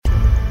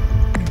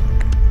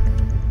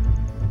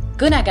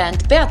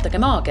Kõnekäänd Peatage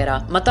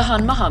maakera, ma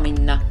tahan maha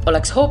minna,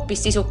 oleks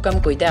hoopis sisukam,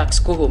 kui teaks,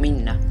 kuhu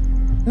minna.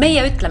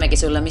 Meie ütlemegi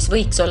sulle, mis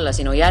võiks olla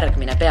sinu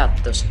järgmine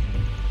peatus.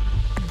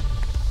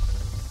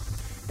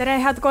 Tere,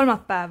 head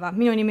kolmapäeva!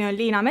 Minu nimi on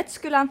Liina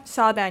Metsküla,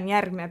 saade on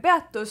järgmine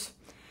peatus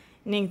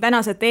ning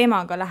tänase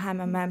teemaga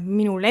läheme me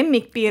minu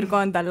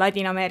lemmikpiirkonda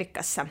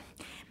Ladina-Ameerikasse.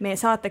 Meie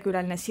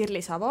saatekülaline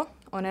Sirli Savo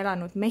on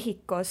elanud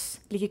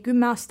Mehhikos ligi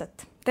 10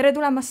 aastat. Tere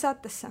tulemast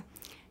saatesse!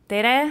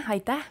 Tere,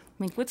 aitäh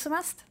mind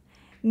kutsumast!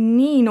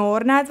 Nii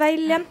noor näed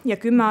välja ja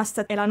 10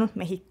 aastat elanud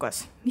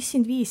Mehhikos. Mis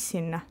sind viis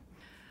sinna?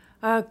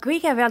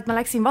 Kõigepealt ma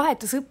läksin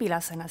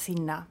vahetusõpilasena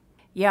sinna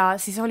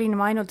ja siis olin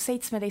ma ainult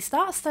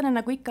 17-aastane,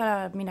 nagu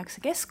ikka minnakse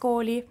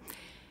keskkooli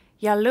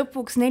ja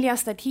lõpuks 4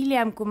 aastat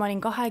hiljem, kui ma olin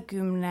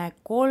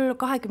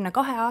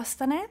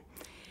 22-aastane,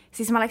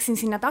 siis ma läksin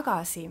sinna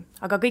tagasi.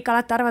 Aga kõik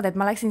alati arvad, et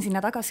ma läksin sinna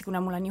tagasi,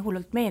 kuna mulle nii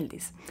hullult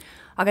meeldis.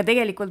 Aga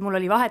tegelikult mul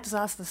oli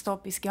vahetusaastast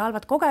hoopiski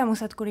halvad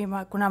kogemused,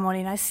 kuna ma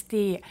olin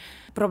hästi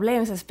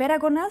probleemses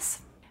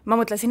perekonnas. Ma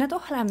mõtlesin, et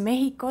lähen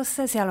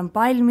Mehhikosse, seal on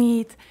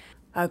palmid,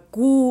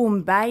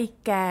 kuum,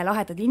 päike,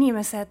 lahedad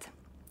inimesed.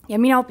 Ja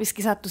mina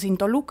hoopiski sattusin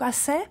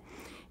Tolucasse,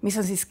 mis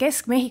on siis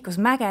Kesk-Mehhikos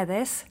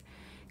mägedes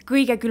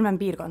kõige külmem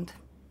piirkond.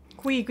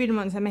 Kui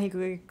külm on see Mehhiko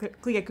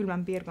kõige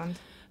külmem piirkond?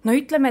 No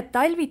ütleme, et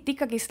talvit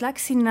ikkagist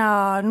läks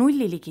sinna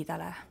nulli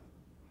ligidale.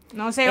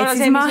 No see ei ole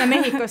see, mis me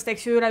Mehhikost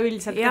eks ju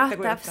üleüldiselt ette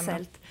kujutame.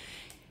 Täpselt.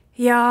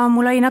 Ja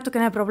mul oli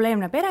natukene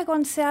probleemne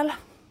perekond seal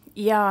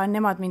ja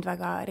nemad mind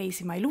väga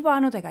reisima ei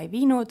lubanud ega ei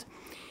viinud.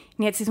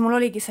 Nii et siis mul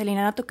oligi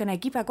selline natukene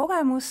kibe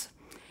kogemus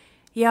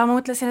ja ma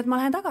mõtlesin, et ma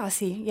lähen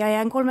tagasi ja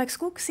jään 3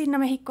 kuuks sinna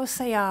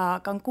Mehhikosse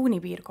ja Cancuni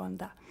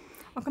piirkonda.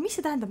 Aga mis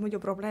see tähendab muidu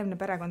probleemne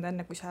perekond,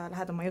 enne kui sa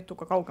lähed oma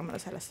jutuga kaugemale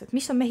sellest, et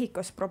mis on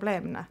Mehhikos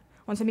probleemne?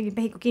 On see mingid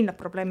Mehhiko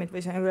kindlad probleemid või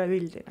see on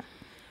üleüldine?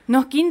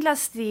 Noh,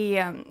 kindlasti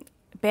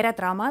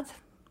peredraamad,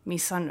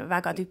 mis on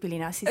väga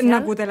tüüpiline asi seal.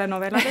 Nagu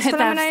telenoveladest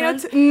oleme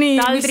näinud.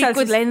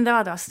 Taldrikud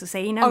lendavad vastu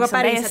seina. Aga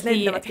päriselt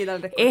lendavadki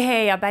taldrikud. Ehe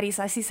ja päris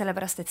asi,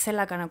 sellepärast, et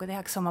sellega nagu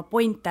tehakse oma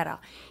point ära.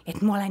 Et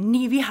ma olen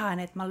nii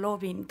vihane, et ma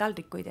loobin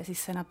taldrikuid ja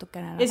siis see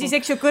natukene ja siis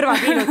eks ju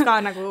kõrvakiinud ka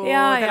nagu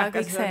ja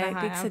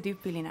kõik see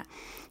tüüpiline.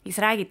 Siis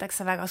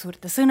räägitakse väga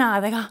suurte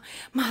sõnadega,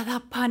 ma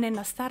tapan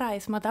ennast ära ja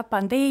siis ma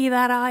tapan teid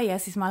ära ja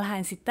siis ma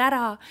lähen siit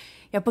ära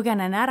ja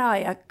põgenen ära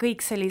ja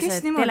kõik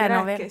sellised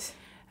rääkis?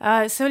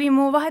 See oli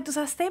mu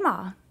vahetusaasta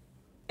ema.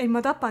 Ei,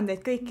 ma tapan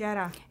teid kõiki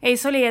ära. Ei,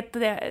 see oli, et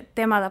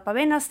tema tapab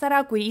ennast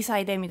ära, kui isa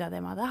ei tee, mida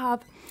tema tahab.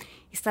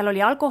 Siis tal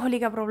oli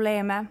alkoholiga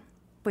probleeme,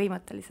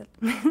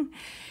 põhimõtteliselt.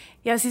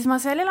 Ja siis ma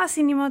seal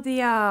elasin niimoodi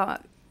ja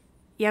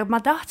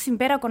ma tahtsin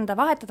perekonda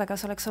vahetada, aga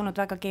see oleks olnud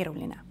väga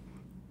keeruline.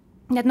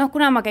 Nii et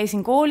kuna ma käisin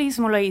koolis,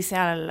 mul oli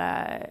seal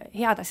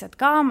head asjad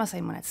ka, ma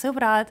sain mõned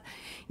sõbrad,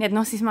 nii et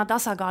siis ma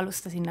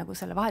tasakaalustasin nagu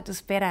selle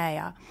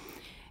vahetuspere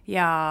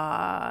ja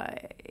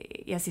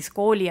siis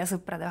kooli ja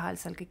sõprade vahel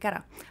seal kõik ära.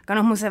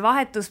 Aga mu see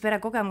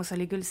vahetuspere kogemus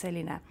oli küll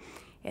selline,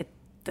 et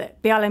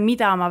peale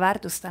mida ma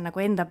väärtustan nagu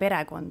enda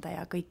perekonda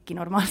ja kõiki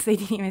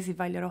normaalseid inimesi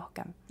palju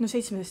rohkem. No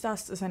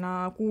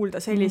 17-aastasena kuulda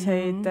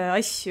selliseid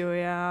asju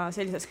ja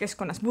sellises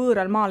keskkonnas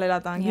võõral maal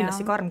elada on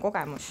kindlasti karm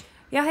kogemus.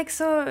 Jah,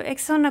 eks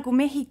see on nagu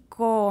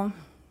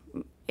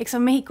eks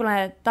on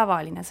Mehhikule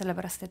tavaline,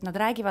 sellepärast, et nad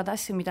räägivad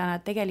asju, mida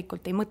nad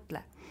tegelikult ei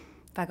mõtle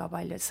väga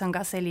palju, et see on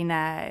ka selline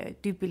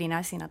tüüpiline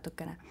asi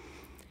natukene.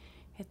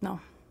 Et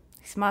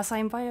siis ma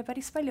sain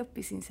päris palju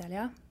õppisin seal,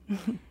 jah.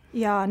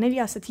 Ja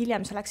 4 aastat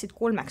hiljem sa läksid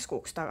 3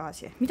 kuuks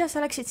tagasi. Mida sa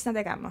läksid sinna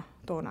tegema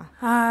toona?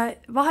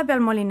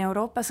 Vahepeal ma olin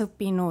Euroopas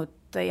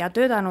õppinud ja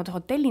töötanud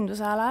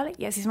hotellinduse alal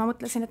ja siis ma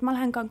mõtlesin, et ma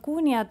lähen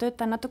Cancuni ja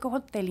töötan natuke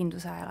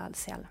hotellinduse alal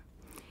seal.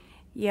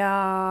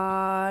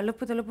 Ja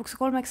lõppude lõpuks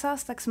 3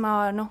 aastaks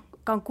ma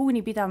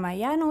Cancuni pidama ei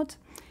jäänud.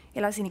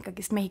 Elasin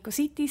ikkagist Mehhiko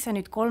City's ja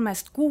nüüd 3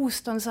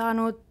 kuust on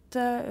saanud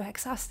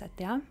 9 aastat,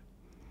 jah.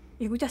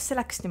 Ja kuidas see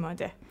läks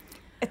niimoodi?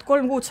 Et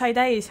 3 kuud sai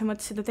täis ja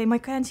mõtlesid, et ei, ma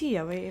ikka jään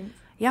siia või?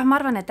 Jah, ma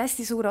arvan, et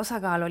hästi suur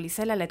osakaal oli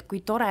sellel, et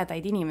kui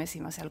toredaid inimesi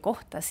ma seal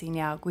kohtasin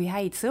ja kui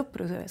häid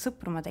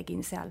sõpru ma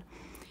tegin seal.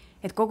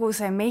 Et kogu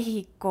see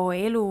Mehhiko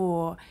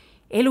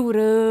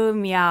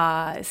elurõõm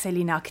ja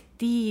selline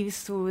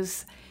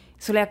aktiivsus,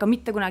 sul ei hakka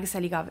mitte kunagi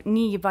seal igav,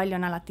 nii palju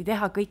on alati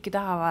teha,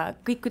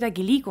 kõik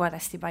kuidagi liiguvad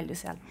hästi palju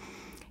seal.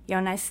 Ja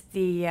on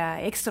hästi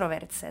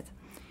ekstrovertsed.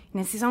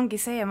 Nii et siis ongi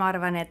see, ma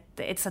arvan,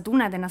 et sa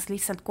tunned ennast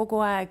lihtsalt kogu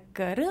aeg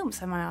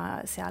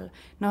rõõmsama seal.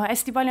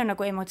 Hästi palju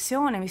nagu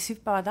emotsioone, mis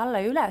hüppavad alla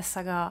ja üles,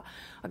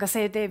 aga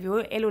see teeb ju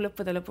elu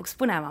lõppude lõpuks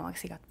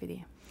põnevamaks igatpidi.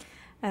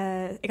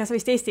 Ega sa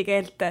vist eesti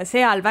keelt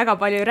seal väga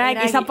palju ei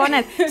räägi.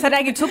 Sa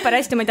räägid super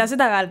hästi, ma ei tea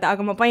seda öelda, aga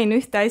ma panin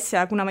ühte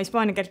asja, kuna ma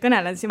hispaania keelt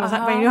kõnelen, siis ma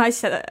panin ühe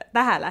asja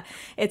tähele,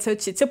 et sa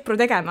ütlesid sõpru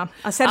tegema.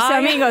 Hacerse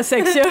amigos,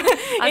 eks ju.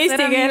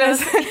 Eesti keeles,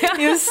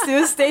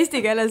 just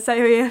eesti keeles sa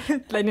ju ei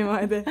ütle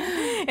niimoodi.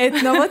 Et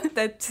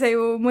et see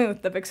ju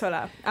mõjutab, eks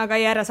ole. Aga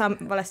ei ära saa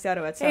valesti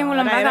aru, et sa ei, mul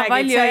on väga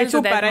palju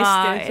öeldud,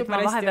 et ma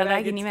vahepeal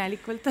räägin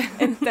imelikult.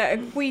 Et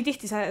kui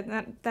tihti sa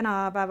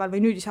tänapäeval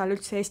või nüüdisajal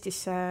üldse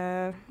Eestisse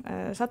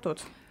satud?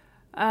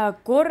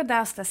 Kord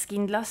aastas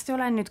kindlasti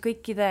olen nüüd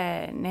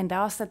kõikide nende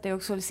aastate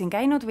jooksul siin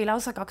käinud või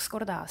lausa 2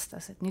 korda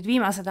aastas, et nüüd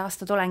viimased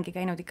aastad olengi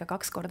käinud ikka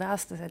 2 korda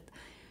aastas, et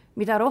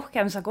mida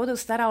rohkem sa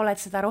kodust ära oled,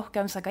 seda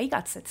rohkem sa ka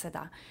igatsed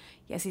seda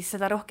ja siis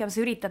seda rohkem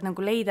sa üritad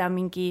nagu leida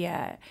mingi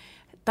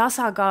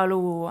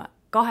tasakaalu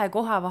 2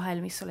 koha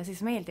vahel, mis sulle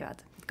siis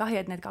meeldivad. Kahju,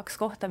 et need 2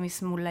 kohta,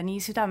 mis mulle nii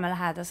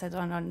südamelähedased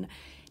on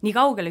nii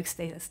kaugel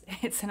üksteisest,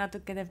 et see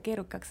natuke teeb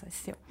keerukaks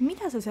asju.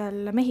 Mida sa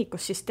seal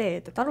Mehhikos siis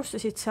teed? Et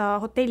alustasid sa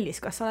hotellis,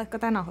 kas sa oled ka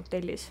täna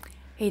hotellis?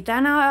 Ei,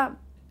 täna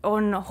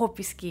on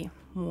hoopiski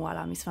muu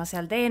ala, mis ma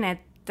seal teen,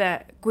 et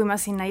kui ma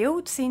sinna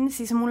jõudsin,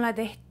 siis mulle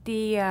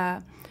tehti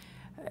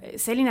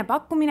selline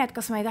pakkumine, et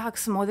kas ma ei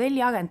tahaks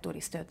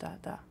modelliagentuuris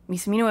töötada,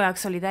 mis minu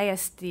jaoks oli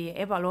täiesti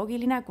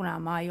ebaloogiline, kuna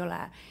ma ei ole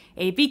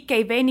ei pikk,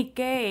 ei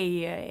peenike,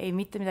 ei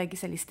mitte midagi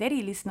sellist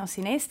erilist,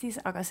 siin Eestis,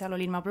 aga seal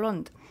olin ma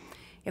blond.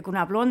 Ja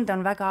kuna blonde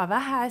on väga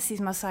vähe,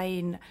 siis ma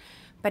sain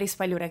päris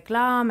palju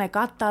reklaame,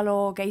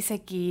 katalooge,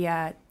 isegi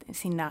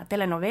sinna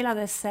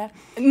telenoveladesse.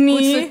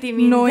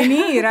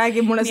 Nii,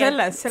 räägi mulle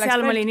sellest.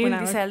 Seal ma olin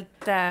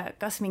üldiselt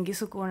kas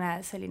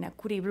mingisugune selline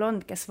kuri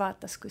blond, kes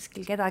vaatas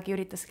kuskil kedagi,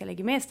 üritas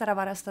kellegi meest ära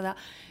varastada,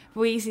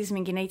 või siis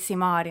mingi Neitsi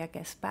Maarja,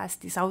 kes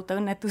päästis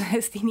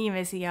autoõnnetusest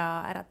inimesi ja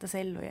äratas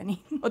ellu ja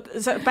nii.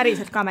 Sa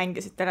päriselt ka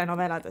mängisid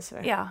telenovelades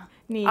või? Jaa,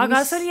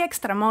 aga see oli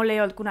ekstra, mul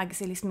ei olnud kunagi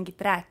sellist mingit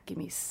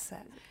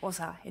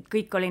rääkimisosa, et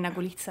kõik oli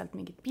nagu lihtsalt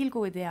mingid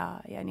pilgud ja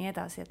nii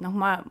edasi, et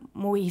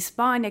mu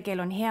hispaania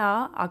keel on hea,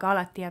 aga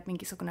alati jääb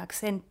mingisugune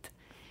aktsent,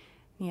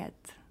 nii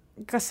et.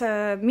 Kas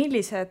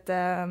millised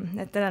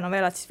need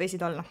telenovelad siis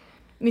võisid olla?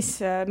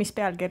 Mis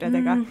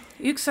pealkirjadega?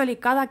 Üks oli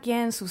Cada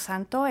quien su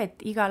santo,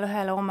 et igal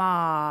ühel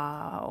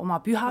oma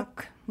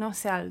pühak,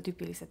 seal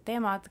tüüpilised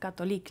teemad,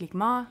 katoliiklik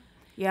maa,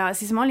 ja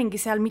siis ma olingi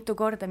seal mitu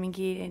korda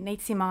mingi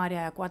Neitsi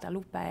Maarja ja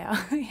Guadalupe ja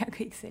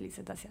kõik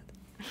sellised asjad.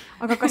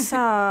 Aga kas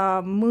sa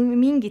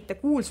mingite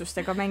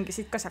kuulsustega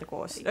mängisid ka seal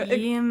koos?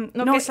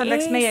 Kes on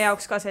meie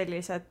jaoks ka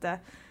sellised,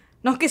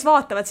 kes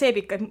vaatavad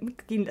seebika,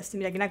 kindlasti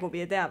midagi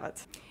nägupidi teavad.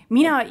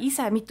 Mina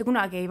ise mitte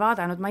kunagi ei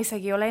vaadanud, ma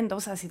isegi ei ole enda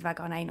osasid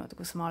väga näinud,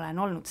 kus ma olen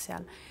olnud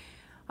seal.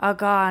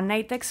 Aga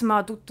näiteks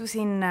ma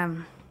tutvusin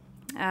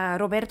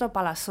Roberto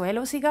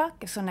Palazuelosiga,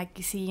 kes on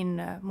äkki siin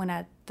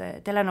mõned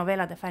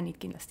telenovelade fännid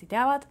kindlasti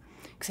teavad,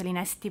 kes oli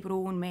hästi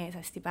pruun mees,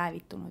 hästi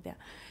päevitunud ja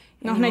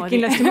neid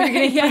kindlasti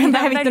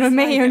päevitunud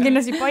mehi on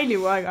kindlasti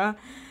palju,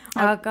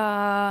 aga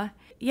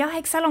jah,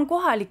 eks seal on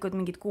kohalikud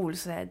mingid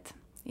kuulsused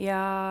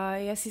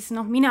ja siis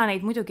mina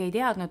neid muidugi ei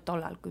teadnud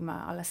tollal, kui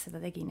ma alles seda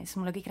tegin ja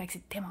siis mulle kõik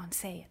rääkisid, tema on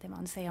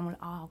see ja mulle,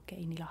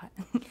 okei, nii lahe.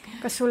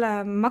 Kas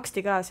sulle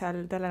maksti ka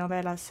seal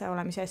telenovelas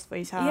olemise eest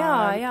või sa?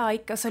 Jaa,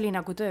 ikka see oli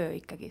nagu töö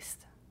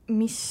ikkagist.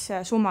 Mis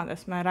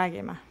summadest me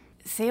räägime?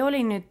 See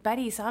oli nüüd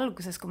päris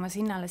alguses, kui ma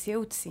sinna alles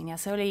jõudsin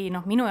ja see oli,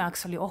 minu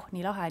jaoks oli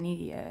nii lahe,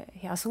 nii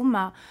hea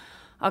summa,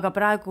 aga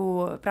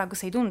praegu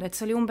see ei tundu, et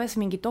see oli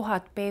umbes mingi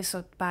 1000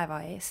 peesot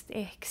päeva eest,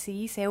 ehk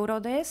siis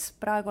eurode eest,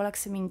 praegu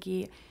oleks see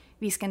mingi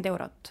 50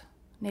 eurot,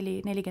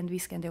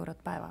 40-50 eurot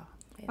päeva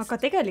eest. Aga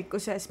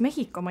tegelikkuses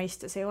Mehhiko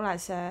mõistes ei ole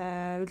see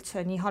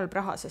üldse nii halb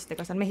raha, sest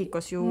ega seal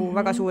Mehhikos ju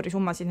väga suuri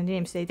summasid need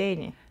inimesed ei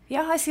teeni.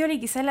 Jah, asi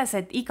oligi selles,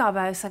 et iga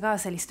päev sa ka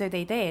sellist tööd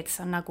ei tee, et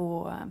see on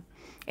nagu,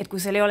 et kui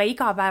seal ei ole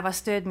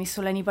igapäevast tööd, mis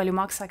sulle nii palju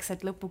maksaks,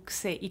 et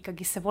lõpuks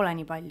ikkagi see pole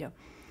nii palju.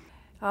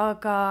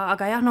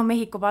 Aga jah,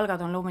 Mehhiko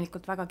palgad on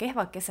loomulikult väga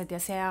kehvakesed ja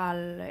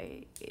seal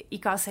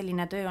iga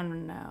selline töö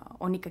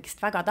on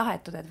ikkagist väga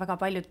tahetud, et väga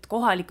paljud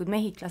kohalikud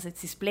mehhiklased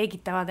siis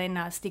pleegitavad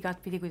ennast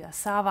igatpidi, kuidas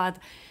saavad,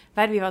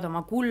 värvivad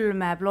oma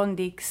kulme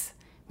blondiks,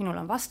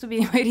 minul on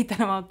vastupidi, ma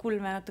üritan oma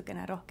kulme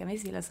natukene rohkem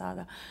esile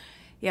saada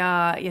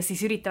ja siis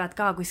üritavad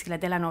ka kuskile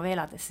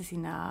telenoveladesse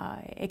sinna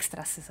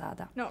ekstrasse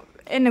saada.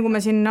 Enne kui me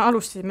siin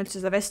alustasime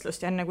üldse seda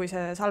vestlust ja enne kui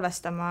see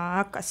salvestama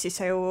hakkas, siis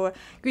sa ju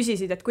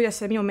küsisid, et kuidas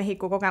see minu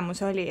Mehhiko kogemus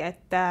oli,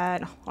 et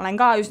olen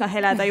ka üsna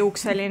heleda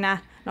juukseline,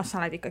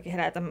 sa oled ikkagi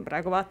heleda, ma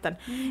praegu vaatan,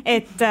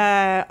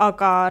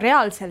 aga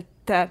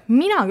reaalselt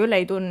mina küll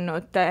ei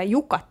tundnud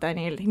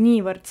Yucatanil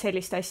niivõrd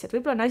sellist asja, et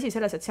võib-olla on asi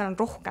selles, et seal on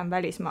rohkem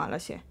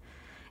välismaalasi.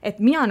 Et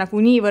mina nagu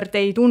niivõrd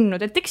ei tundnud,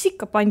 et eks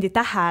ikka pandi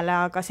tähele,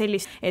 aga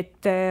sellist,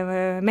 et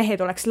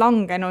mehed oleks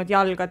langenud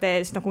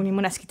jalgades nagu nii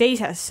mõneski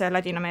teises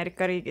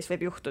Ladina-Ameerika riigis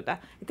võib juhtuda.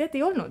 Et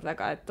ei olnud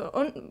väga, et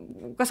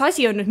kas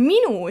asi on nüüd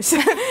minus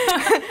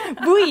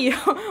või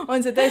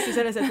on see tõesti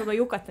selles, et võib-olla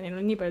Yucatanil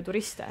on nii palju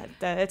turiste,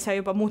 et see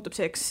juba muutub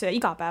selleks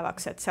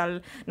igapäevaks, et seal,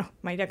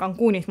 ma ei tea,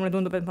 Cancunis mulle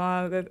tundub, et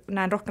ma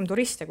näen rohkem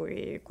turiste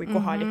kui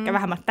kohalikke,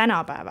 vähemalt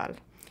tänapäeval.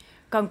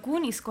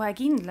 Cancunis kohe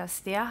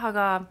kindlasti, jah,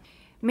 aga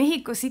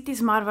Mehhiko City's,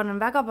 ma arvan, on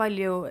väga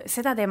palju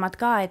seda teemat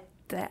ka,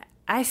 et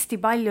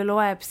hästi palju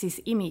loeb siis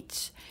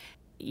image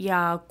ja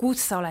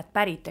kus sa oled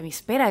pärit ja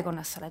mis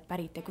perekonnas sa oled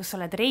pärit ja kus sa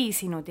oled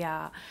reisinud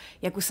ja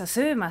kus sa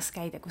söömas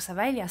käid ja kus sa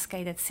väljas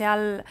käid, et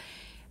seal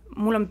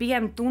mul on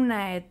pigem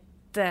tunne,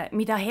 et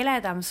mida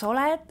heledam sa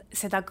oled,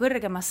 seda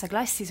kõrgemasse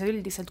klassi sa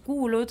üldiselt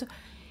kuulud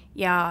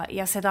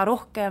ja seda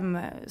rohkem,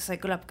 see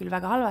kõlab küll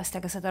väga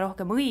halvasti, aga seda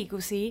rohkem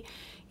õigusi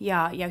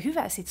ja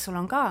hüvesid sul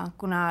on ka,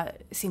 kuna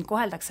sind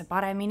koheldakse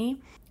paremini,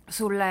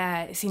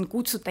 sulle siin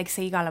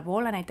kutsutakse igale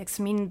poole, näiteks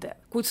mind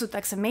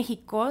kutsutakse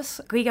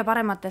Mehhikos kõige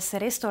parematesse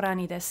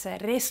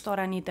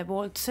restoranide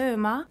poolt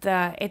sööma,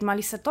 et ma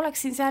lihtsalt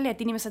oleksin seal ja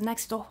et inimesed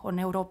näeksid, on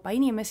Euroopa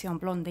inimesi, on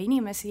blonde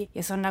inimesi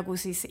ja see on nagu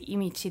siis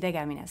imidži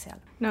tegemine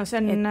seal. No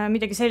see on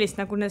midagi sellist,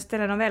 nagu nendes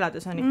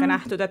telenoveelades on ikka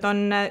nähtud, et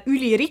on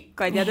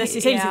ülirikkad ja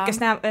tõesti sellised, kes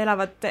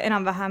elavad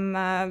enam-vähem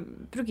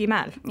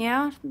prügimäel.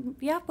 Ja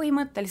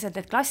põhimõtteliselt,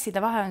 et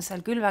klasside vahe on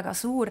seal küll väga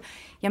suur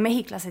ja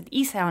mehhiklased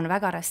ise on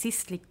väga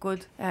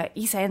rassistlikud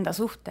iseenda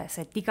suhtes,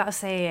 et iga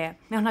see,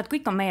 nad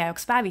kõik on meie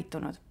jaoks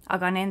päevitunud,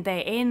 aga nende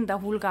enda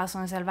hulgas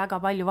on seal väga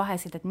palju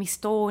vahesid, et mis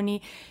tooni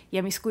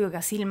ja mis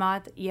kujuga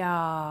silmad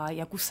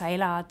ja kus sa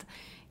elad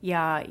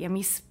ja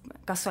mis,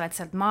 kas oled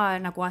sealt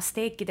nagu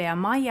asteekide ja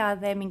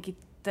maiade mingit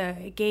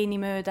geeni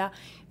mööda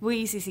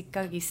või siis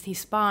ikkagist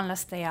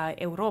hispaanlaste ja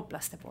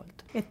eurooplaste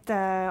poolt. Et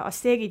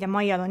asteegid ja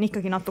maiad on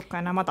ikkagi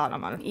natukene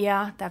madalamal.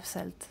 Jah,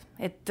 täpselt.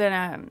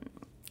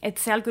 Et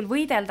seal küll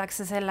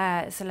võideldakse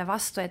selle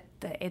vastu,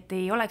 et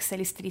ei oleks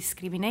sellist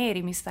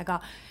diskrimineerimist, aga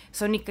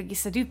see on ikkagi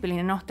see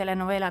tüüpiline,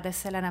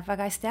 telenoveelades selle näeb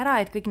väga hästi ära,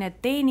 et kõik need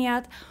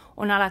teenijad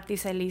on alati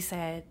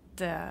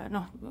sellised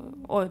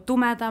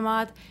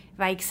tumedamad,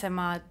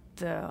 väiksemad,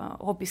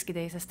 hoopiski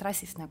teisest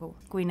rassist nagu,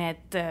 kui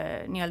need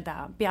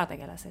nii-öelda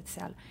peategelased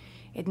seal.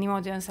 Et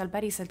niimoodi on seal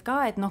päriselt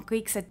ka, et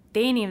kõik see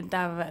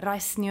teenindav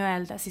rass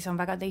nii-öelda, siis on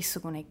väga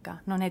teistsugune ikka.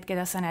 Need,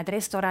 keda sa näed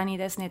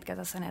restoranides, need,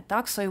 keda sa näed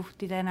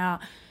taksojuhtidena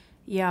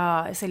ja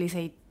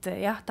selliseid,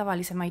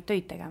 tavalisemaid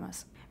töid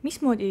tegemas.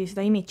 Mismoodi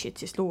seda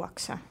imidžit siis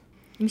luuakse?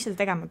 Mis seda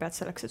tegema pead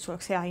selleks, et sul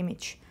oleks hea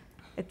imidž?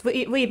 Et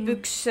võib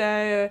üks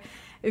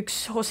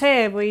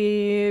Jose või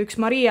üks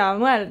Maria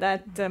mõelda,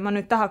 et ma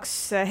nüüd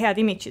tahaks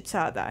head imidžit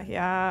saada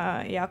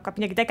ja hakkab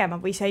midagi tegema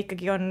või see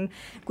ikkagi on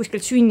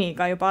kuskilt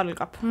sünniga juba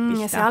algab?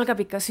 Ja see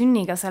algab ikka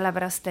sünniga,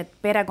 sellepärast, et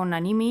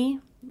perekonna nimi,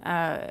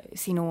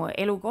 sinu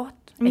elukoht.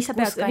 Mis sa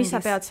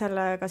pead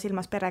sellega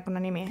silmas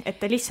perekonna nimi? Et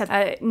te lihtsalt...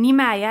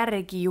 Nime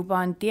järgi juba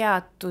on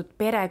teatud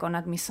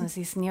perekonnad, mis on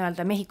siis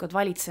nii-öelda Mehhikot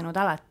valitsenud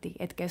alati,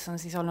 et kes on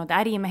siis olnud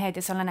ärimehed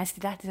ja seal on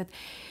hästi tähtis,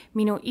 et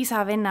minu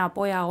isa, venna,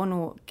 poja,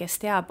 onu, kes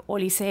teab,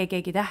 oli see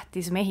keegi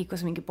tähtis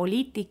Mehhikos mingi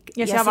poliitik.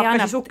 Ja see avab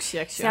ka siis uksi,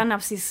 eks ju? See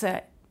annab siis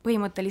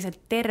põhimõtteliselt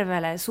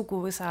tervele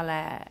suguvõsale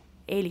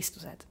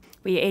eelistused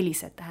või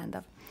eelised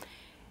tähendab.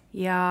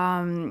 Ja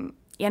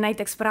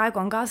näiteks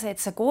praegu on ka see, et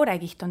see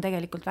koorekiht on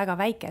tegelikult väga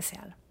väike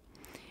seal.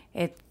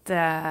 Et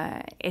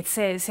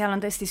seal on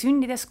tõesti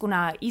sündides,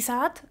 kuna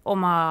isad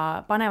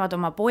panevad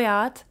oma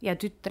pojad ja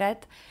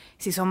tütred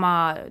siis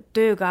oma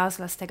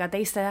töökaaslastega,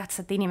 teiste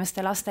tähtsate inimeste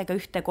lastega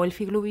ühte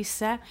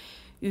golfiklubisse,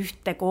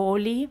 ühte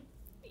kooli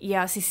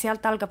ja siis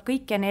sealt algab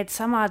kõik ja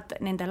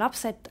nende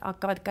lapsed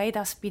hakkavad ka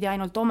edaspidi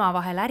ainult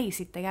omavahel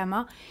ärisid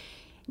tegema.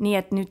 Nii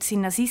et nüüd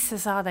sinna sisse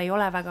saada ei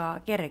ole väga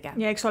kerge.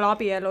 Ja eks ole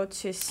abielud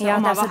siis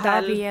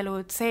omavahel.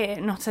 Abielud,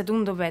 see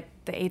tundub,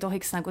 et ei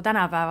tohiks nagu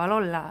tänapäeval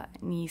olla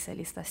nii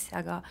sellist asja,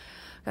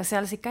 aga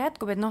seal see ikka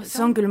jätkub, et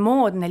see on küll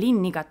moodne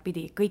linn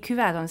igatpidi, kõik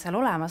hüved on seal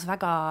olemas,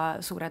 väga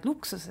suured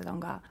luksused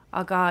on ka,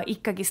 aga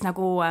ikkagist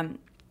nagu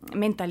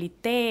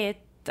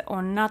mentaliteet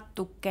on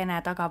natukene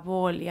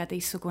tagapool ja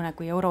teistsugune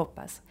kui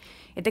Euroopas.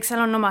 Et eks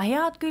seal on oma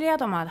head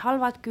küljed, omad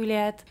halvad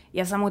küljed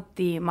ja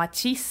samuti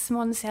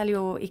machism on seal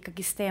ju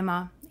ikkagist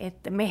teema,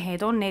 et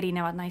mehed on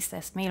erinevad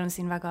naistest, meil on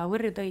siin väga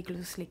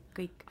võrdõigluslik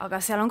kõik,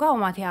 aga seal on ka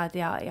omad head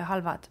ja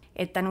halvad.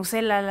 Et tänu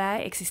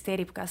sellele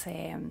eksisteerib ka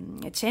see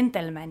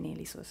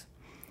gentlemanilisus.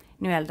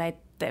 Nii-öelda,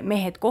 et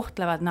mehed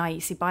kohtlevad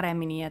naisi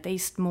paremini ja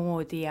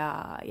teistmoodi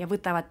ja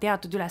võtavad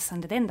teatud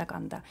ülesanded enda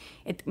kanda.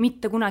 Et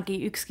mitte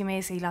kunagi ükski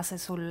mees ei lase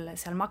sul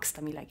seal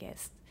maksta millegi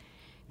eest,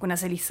 kuna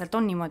see lihtsalt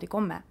on niimoodi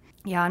komme.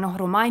 Ja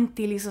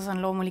romantilisus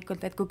on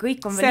loomulikult, et kui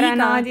kõik on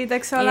serenaadid,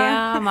 eks ole.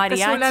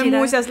 Kas sulle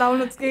muuseas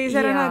laulnud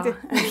serenaadi?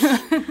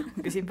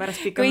 Küsin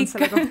pärast pikemalt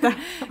selle kohta.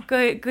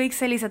 Kõik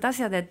sellised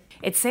asjad,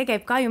 et see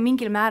käib ka ju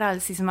mingil määral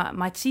siis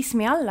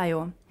machismi alla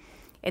ju.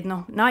 Et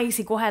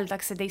naisi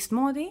koheldakse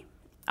teistmoodi,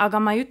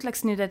 aga ma ei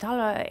ütleks nüüd,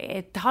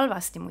 et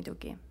halvasti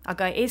muidugi.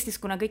 Aga Eestis,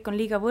 kuna kõik on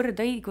liiga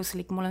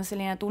võrdõiguslik, mul on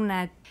selline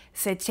tunne, et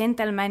see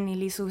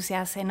gentlemanilisus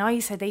ja see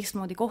naise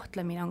teistmoodi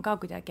kohtlemine on ka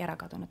kuidagi ära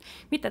kadunud.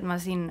 Mitte, et ma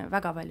siin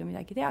väga palju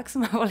midagi teaks,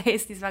 ma pole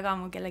Eestis väga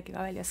ammu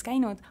kellegiga väljas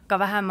käinud, aga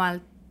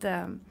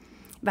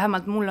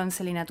vähemalt mul on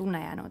selline tunne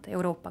jäänud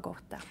Euroopa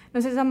kohta.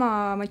 No see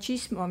sama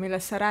machismo,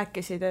 millest sa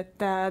rääkisid,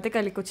 et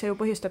tegelikult see ju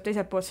põhjustab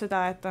teiselt poolt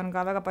seda, et on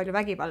ka väga palju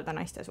vägivalda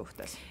naiste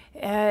suhtes.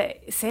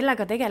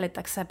 Sellega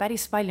tegeletakse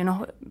päris palju.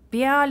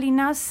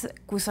 Pealinnas,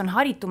 kus on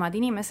haritumad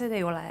inimesed,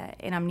 ei ole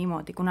enam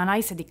niimoodi, kuna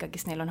naised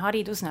ikkagist, neil on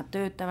haridus, nad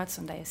töötavad,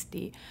 see on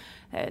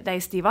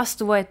täiesti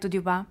vastu võetud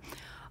juba.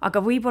 Aga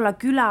võib-olla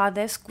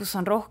külades, kus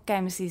on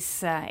rohkem siis,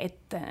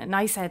 et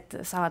naised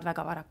saavad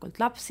väga varakult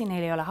lapsi,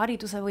 neil ei ole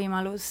hariduse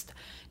võimalust,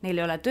 neil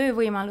ei ole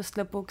töövõimalust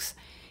lõpuks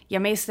ja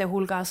meeste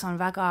hulgas on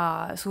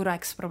väga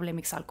suureks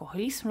probleemiks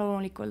alkoholism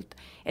loomulikult,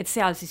 et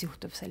seal siis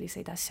juhtub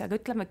selliseid asju. Aga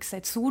ütlemeks,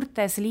 et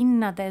suurtes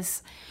linnades,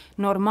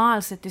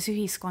 normaalsetes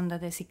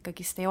ühiskondades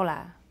ikkagist ei ole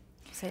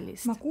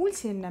sellist. Ma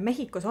kuulsin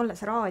Mehhikos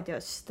olles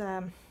raadiost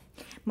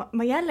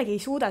ma jällegi ei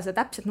suuda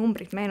seda täpset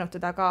numbrit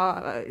meenutada, aga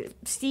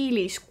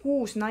stiilis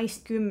 6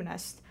 naist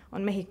 10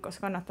 on Mehhikos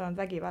kannatanud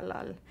vägivalla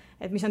all.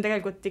 Et mis on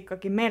tegelikult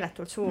ikkagi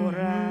meeletult suur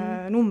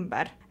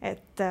number.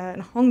 Et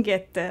ongi,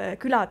 et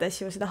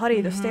külades ju seda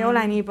haridust ei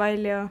ole nii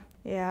palju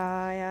ja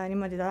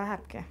niimoodi ta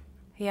lähebki.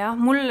 Jah,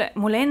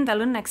 mul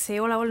endal õnneks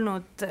ei ole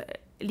olnud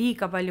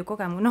liiga palju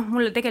kogemus,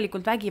 mul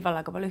tegelikult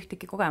vägivallaga pole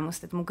ühtegi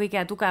kogemust, et mu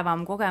kõige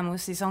tugevam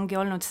kogemus siis ongi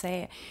olnud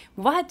see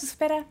mu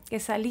vahetuspere,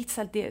 kes seal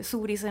lihtsalt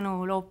suuri sõnu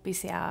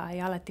loopis ja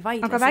alati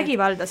vaidlesid. Aga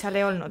vägivalda seal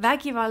ei olnud?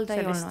 Vägivalda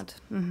ei olnud,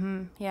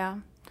 jah.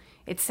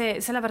 Et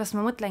sellepärast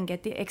ma mõtlengi,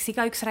 et eks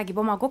igaüks räägib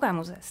oma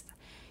kogemusest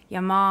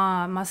ja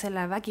ma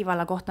selle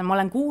vägivalla kohta, ma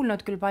olen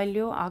kuulnud küll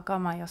palju, aga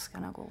ma ei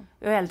oska nagu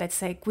öelda, et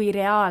see, kui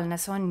reaalne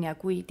see on ja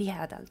kui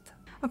tihedalt.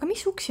 Aga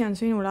mis uksi on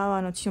sinule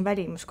avanud sinu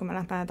välimus, kui me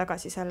lähme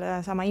tagasi selle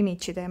sama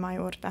imidži teema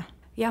juurde?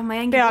 Jah, ma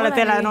jäingi peale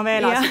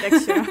telenoveelasid,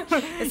 eks ju.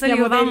 See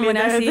on juba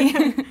ammune asi.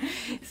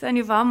 See on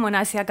juba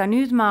ammune asi, aga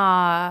nüüd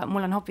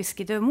mul on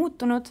hoopiski töö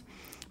muutunud.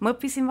 Ma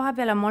õppisin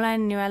vahepeal ja ma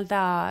olen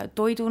nii-öelda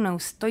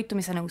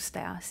toitumise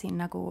nõustaja,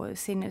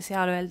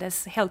 seal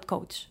öeldes health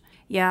coach.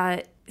 Ja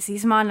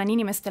siis ma annan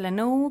inimestele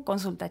nõu,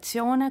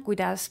 konsultatsioone,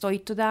 kuidas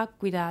toituda,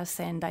 kuidas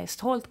enda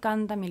eest hoolt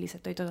kanda,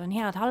 millised toitud on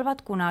head,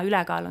 halvad, kuna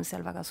ülekaal on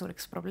seal väga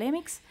suureks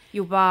probleemiks.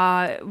 Juba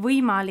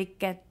võimalik,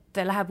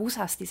 et läheb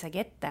USA-st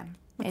isegi ette.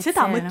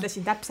 Seda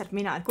mõtlesin täpselt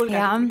mina, et kuulge,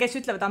 kes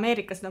ütlevad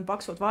Ameerikast on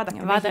paksud,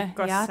 vaadake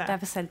Mehhikosse. Jah,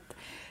 täpselt.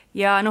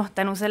 Ja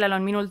tänu sellel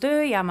on minul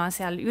töö ja ma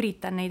seal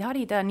üritan neid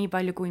harida nii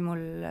palju,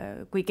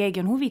 kui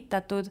keegi on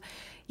huvitatud.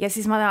 Ja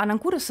siis ma annan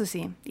kursusi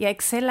ja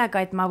eks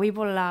sellega, et ma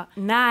võib-olla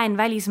näen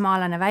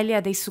välismaalane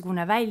välja,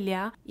 teistsugune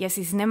välja ja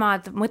siis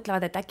nemad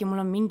mõtlevad, et äkki mul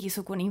on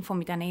mingisugune info,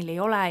 mida neil ei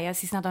ole ja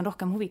siis nad on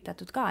rohkem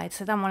huvitatud ka. Et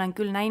seda ma olen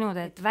küll näinud,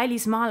 et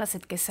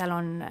välismaalased, kes seal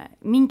on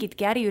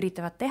mingitki äri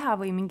üritavad teha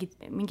või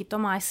mingit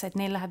oma asja, et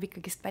neil läheb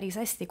ikkagist päris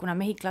hästi, kuna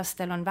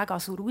mehhiklastel on väga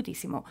suur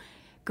uudishimu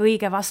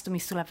kõige vastu,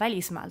 mis tuleb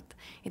välismaalt.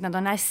 Et nad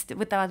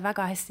võtavad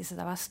väga hästi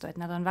seda vastu,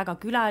 et nad on väga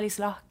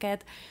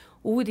külalislahked,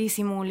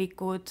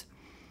 uudishimulikud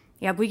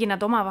ja kuigi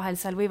nad omavahel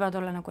seal võivad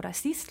olla nagu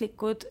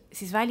rassistlikud,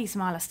 siis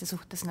välismaalaste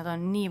suhtes nad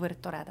on niivõrd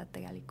toredad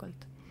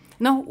tegelikult.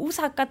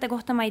 Usakate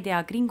kohta ma ei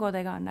tea,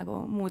 gringodega on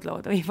nagu muud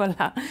lood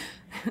võib-olla.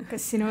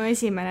 Kas sinu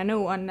esimene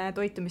nõuanne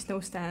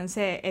toitumisnõustaja on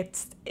see,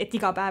 et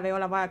iga päev ei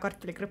ole vaja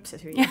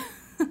kartulikrõpse süüa?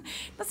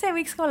 See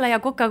võiks olla ja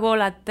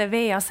Coca-Colat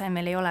vee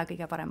asemel ei ole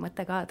kõige parem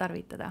mõte ka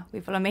tarvitada.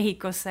 Võib-olla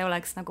Mehhikos see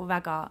oleks nagu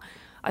väga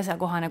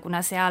asjakohane,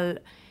 kuna seal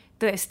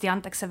tõesti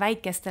antakse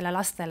väikestele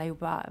lastele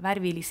juba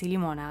värvilisi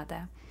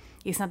limonaade.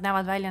 Ja siis nad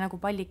näevad välja nagu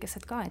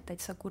pallikesed ka, et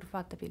täitsa kurv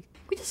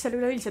vaatepilt. Kuidas seal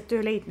üleüldiselt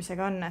töö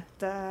leidmisega on,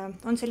 et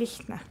on see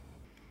lihtne?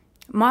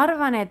 Ma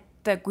arvan,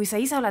 et kui sa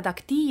ise oled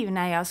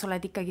aktiivne ja sa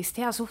oled ikkagist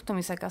hea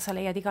suhtumisega, sa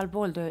leiad igal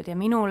pool tööd ja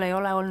minul ei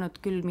ole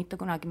olnud küll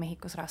mitte kunagi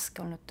Mehhikos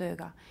raske olnud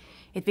tööga.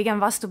 Et pigem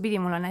vastupidi,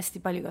 mul on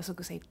hästi palju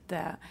igasuguseid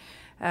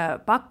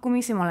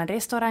pakkumisi, ma olen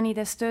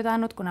restoranides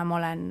töötanud, kuna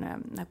ma olen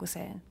nagu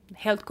see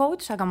health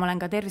coach, aga ma olen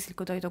ka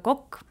tervisliku toidu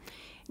kokk.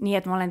 Nii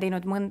et ma olen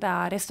teinud mõnda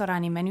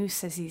restorani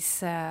menüüsse siis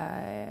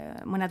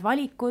mõned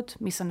valikud,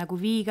 mis on nagu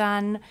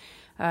vegan,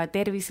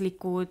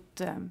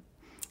 tervislikud,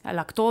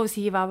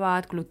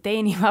 laktoosivabad,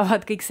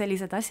 gluteenivabad, kõik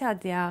sellised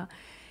asjad ja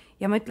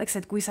ma ütleks,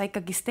 et kui sa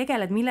ikkagist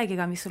tegeled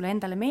millegiga, mis sulle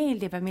endale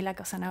meeldib ja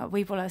millega sa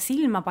võib-olla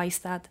silma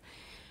paistad,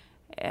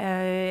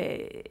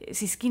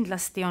 siis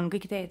kindlasti on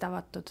kõik teed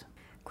avatud.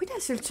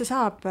 Kuidas üldse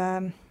saab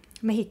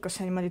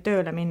Mehhikosse niimoodi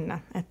tööle minna,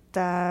 et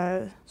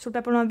sul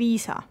peab olema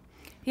viisa?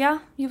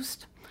 Jah,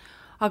 just.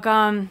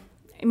 Aga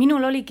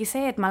minul oligi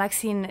see, et ma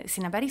läksin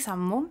sinna päris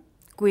ammu,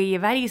 kui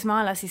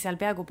välismaalasi seal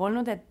peaaegu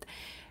polnud,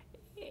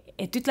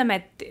 et ütleme,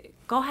 et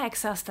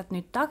 8 aastat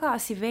nüüd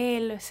tagasi,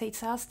 veel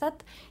 7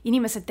 aastat,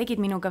 inimesed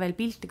tegid minuga veel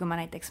pilti, kui ma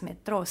näiteks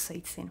metroos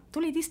sõitsin.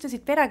 Tulid,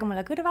 istusid perega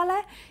mulle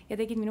kõrvale ja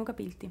tegid minuga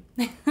pilti.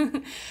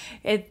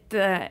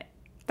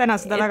 Täna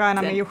seda väga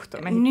enam ei juhtu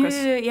Mehhikos.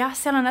 Jah,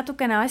 seal on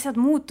natukene asjad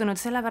muutunud,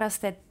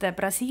 sellepärast, et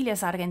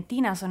Brasiilias,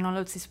 Argentiinas on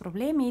olnud siis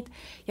probleemid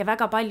ja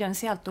väga palju on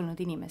sealt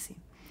tulnud inimesi.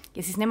 Ja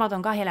siis nemad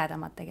on ka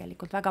heledamad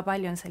tegelikult, väga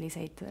palju on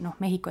selliseid,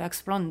 Mehhiko jaoks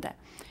blonde.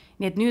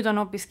 Nii et nüüd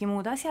on hoopiski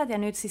muud asjad ja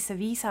nüüd siis see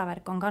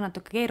viisavärk on ka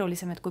natuke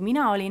keerulisem, et kui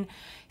mina olin,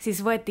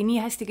 siis võeti nii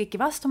hästi kõiki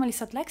vastu, ma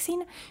lihtsalt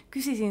läksin,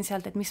 küsisin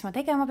sealt, et mis ma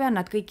tegema pean,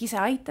 nad kõik ise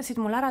aitasid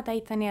mul ära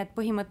täita, nii et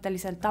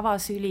põhimõtteliselt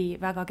tavasüli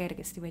väga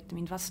kergesti võeti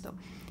mind vastu.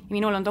 Ja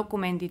minul on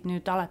dokumendid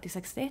nüüd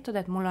alatiseks tehtud,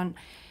 et mul on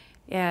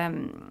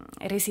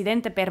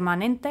residente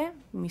permanente,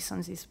 mis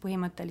on siis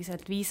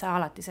põhimõtteliselt viisa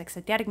alatiseks,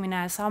 et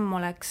järgmine samm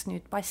oleks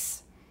nüüd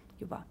pass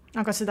juba.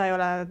 Aga seda ei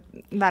ole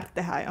väärt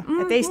teha ju.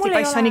 Et Eesti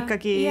pass on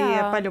ikkagi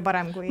palju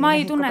parem kui ma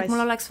ei tunne, et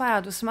mul oleks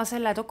vajadus. Ma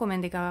selle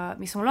dokumendiga,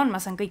 mis mul on, ma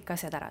saan kõik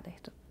asjad ära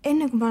tehtud.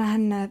 Enne kui ma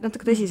lähen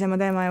natuke tõsisema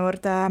teema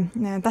juurde,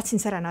 tahtsin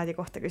serenaadi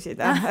kohta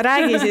küsida.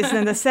 Räägi siis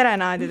nendest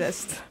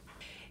serenaadidest.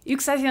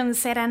 üks asi on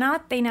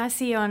serenaad, teine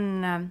asi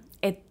on,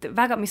 et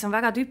mis on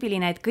väga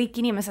tüüpiline, et kõik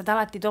inimesed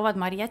alati toovad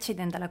mariachid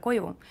endale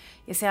koju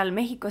ja seal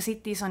Mexico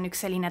City's on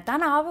üks selline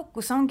tänav,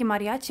 kus ongi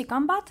mariachi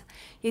kambad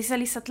ja siis sa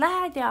lihtsalt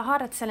lähed ja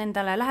haarad seal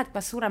endale, lähed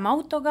kas suurema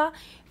autoga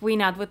või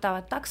nad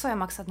võtavad takso ja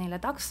maksad neile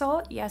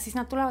takso ja siis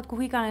nad tulevad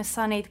kuhu iganes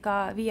sa neid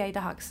ka viia ei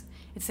tahaks.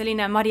 Et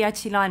selline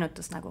mariachi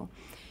laenutus nagu.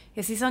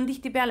 Ja siis on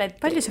tihti peale, et...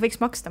 Palju see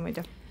võiks maksta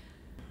muidu?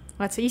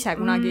 Oled sa ise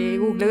kunagi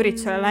Google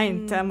üritusele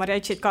läinud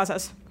mariachid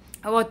kaasas?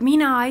 Oot,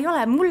 mina ei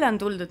ole, mulle on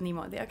tuldud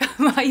niimoodi, aga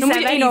ma ise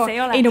välis ei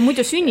ole. Ei no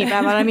muidu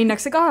sünnipäevale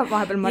minnakse ka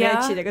vahepeal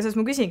mariachidega, sest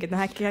ma küsingi, et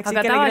äkki läksid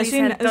kellegi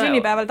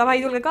sünnipäeval tavai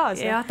tulge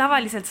kaasa. Ja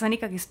tavaliselt see on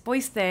ikkagi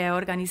poiste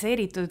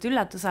organiseeritud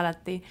üllatus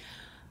alati.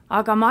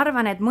 Aga ma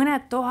arvan, et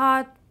mõned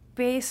 1000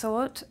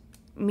 peesod,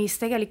 mis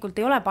tegelikult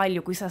ei ole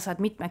palju, kui sa saad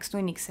mitmeks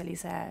tunniks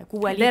sellise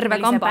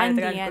 6-liikmelise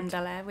bändi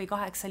endale või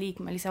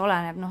 8-liikmelise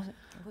oleneb,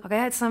 aga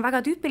jah, et see on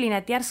väga tüüpiline,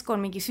 et järsku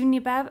on mingi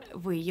sünnipäev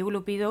või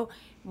jõulupidu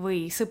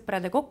või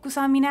sõprade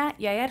kokkusaamine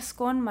ja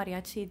järsku on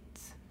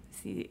mariachid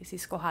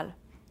siis kohal.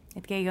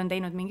 Et keegi on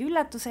teinud mingi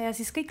üllatuse ja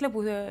siis kõik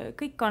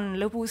on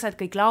lõbusad,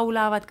 kõik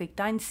laulavad, kõik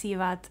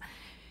tantsivad.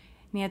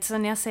 Nii et see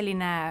on jah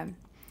selline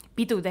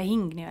pidude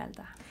hing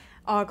nii-öelda.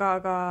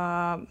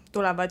 Aga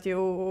tulevad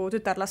ju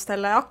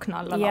tütarlastele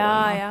akna alla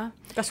laulma.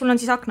 Kas sul on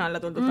siis akna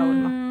alla tuldud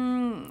laulma?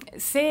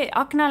 See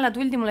akna alla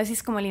tuldi mulle siis,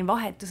 kui ma olin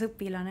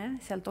vahetusõpilane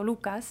seal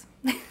Tolukas.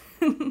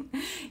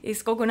 Ja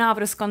siis kogu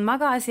naabruskond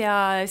magas ja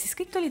siis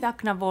kõik tulid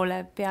akna poole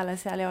peale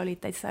seal ja olid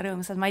täitsa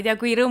rõõmsad. Ma ei tea,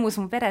 kui rõõmus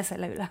mu pere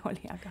selle üle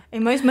oli. Aga...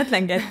 Ei, ma just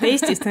mõtlengi, et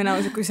Eestis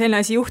tõenäoliselt, kui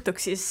selline asi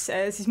juhtuks,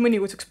 siis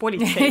mõni kutsuks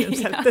politsei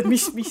ilmselt, et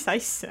mis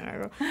asja,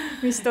 nagu,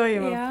 mis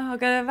toimub. Ja,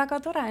 aga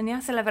väga tore on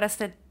jah,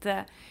 sellepärast, et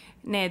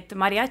need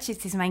mariachid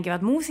siis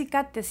mängivad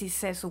muusikat ja siis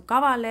see su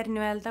kavaler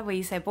nii-öelda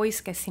või see poiss,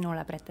 kes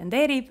sinule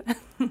pretendeerib,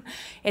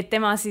 et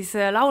tema siis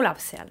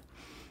laulab seal.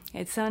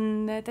 Et see on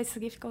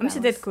täitsa kihvt kogemus. Mis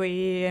sa teed, kui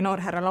noor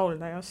härra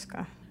laulda ei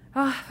oska?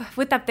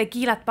 Võtab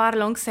tekiilat paar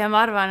lonkse ja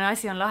ma arvan,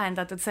 asi on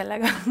lahendatud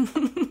sellega.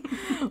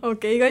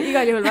 Okei,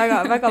 igal juhul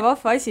väga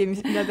vahva asi,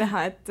 mida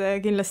teha, et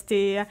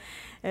kindlasti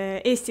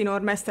Eesti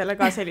noormeestele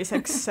ka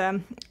selliseks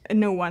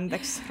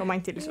nõuandeks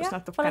romantilisus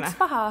natukene. Poleks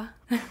paha.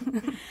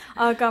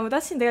 Aga ma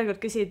tahtsin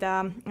tegelikult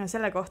küsida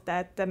selle kohta,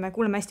 et me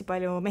kuuleme hästi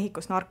palju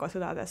Mehhikos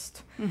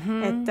narkosõdadest.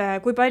 Et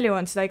kui palju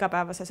on seda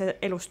igapäevases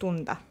elus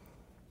tunda?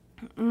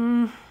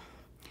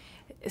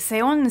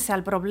 See on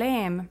seal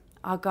probleem,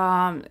 aga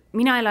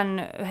mina elan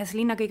ühes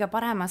linna kõige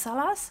paremas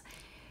alas,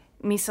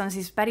 mis on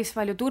siis päris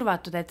palju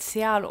turvatud, et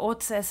seal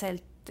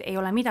otseselt ei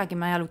ole midagi,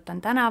 ma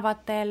jalutan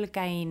tänavatel,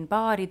 käin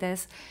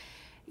baarides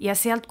ja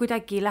sealt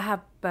kuidagi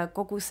läheb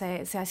kogu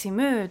see asi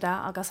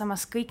mööda, aga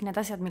samas kõik need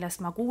asjad,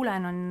 millest ma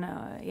kuulen,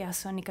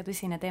 see on ikka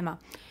tõsine teema.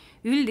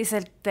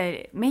 Üldiselt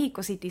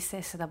Mexico City's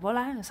sees seda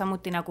pole,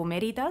 samuti nagu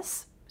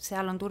Meridas,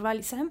 seal on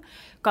turvalisem.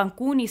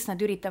 Cancunis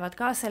nad üritavad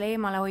ka selle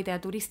eemale hoida ja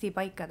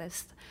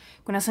turistipaikadest,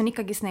 kuna see on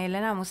ikkagi neil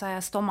enamus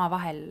ajast oma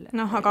vahel.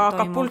 Aga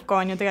Acapulco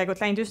on ju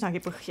tegelikult läinud üsnagi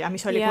põhja,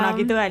 mis oli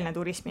kunagi tõeline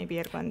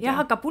turismipiirkond. Jah,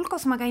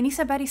 Acapulcos ma käin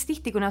ise päris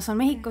tihti, kuna see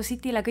on Mexico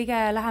City'le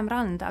kõige lähem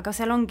rand, aga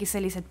seal ongi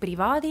sellised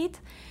privaadid,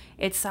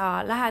 et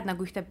sa lähed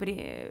nagu ühte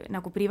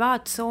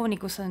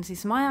privaatsooni, kus on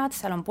siis majad,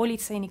 seal on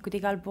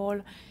politseinikud igal pool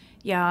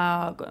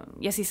ja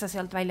siis sa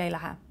sealt välja ei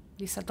lähe.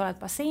 Lihtsalt oled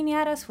basseini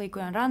ääres või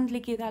kui on rand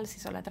ligidal,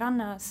 siis oled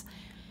rannas.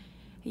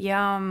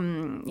 Ja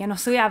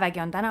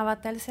sõjavägi on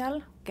tänavatel seal,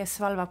 kes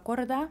valvab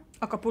korda.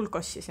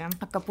 Acapulcos siis, jah?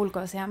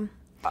 Acapulcos, jah.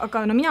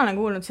 Aga mina olen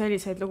kuulnud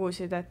selliseid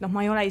lugusid, et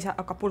ma ei ole ise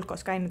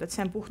Acapulcos käinud, et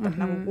see on puhtalt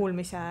nagu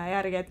kuulmise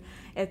järgi,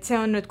 et see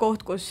on nüüd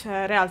koht, kus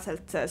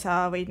reaalselt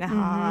sa võid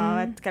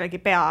näha, et kellegi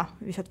pea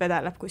lihtsalt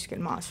vedeleb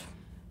kuskil maas.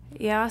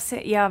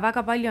 Ja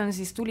väga palju on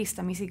siis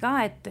tulistamisi ka,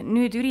 et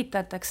nüüd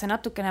üritatakse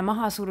natukene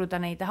maha suruda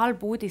neid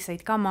halbu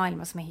uudiseid ka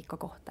maailmas Mehhiko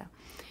kohta.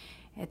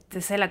 Et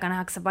sellega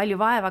nähakse palju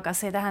vaeva, aga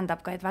see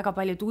tähendab ka, et väga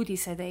paljud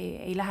uudised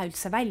ei lähe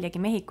üldse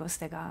väljagi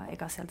Mehhikost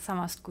ega sealt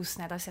samast, kus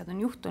need asjad on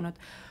juhtunud.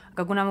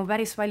 Aga kuna mu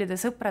päris paljude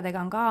sõpradega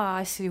on ka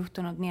asju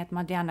juhtunud, nii et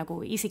ma tean nagu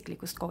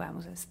isiklikust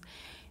kogemusest.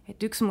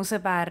 Et üks mu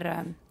sõber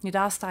nüüd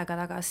aasta aega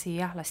tagasi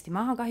lasti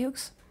maha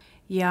kahjuks.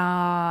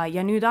 Ja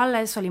nüüd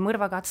alles oli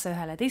mõrvakatse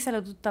ühele teisele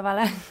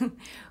tuttavale.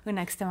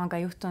 Õnneks temaga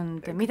ei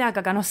juhtunud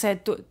midagi, aga see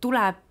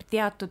tuleb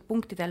teatud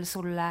punktidel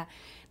sulle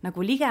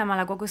nagu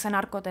ligemale kogu see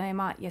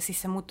narkoteema ja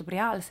siis see muutub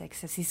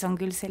reaalseks ja siis on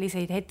küll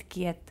selliseid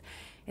hetki,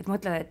 et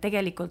mõtled, et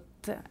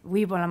tegelikult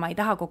võib-olla ma ei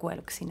taha kogu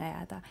eluks sinna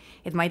jääda.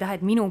 Et ma ei taha,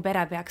 et minu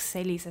pere peaks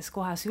sellises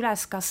kohas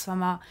üles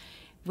kasvama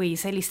või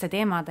selliste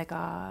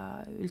teemadega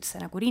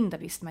üldse nagu rinda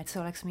pistma, et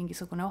see oleks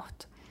mingisugune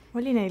oht.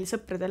 Oli neil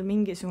sõpradel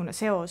mingisugune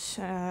seos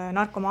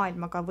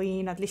narkomaailmaga või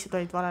nad lihtsalt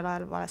olid valel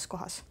ajal vales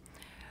kohas?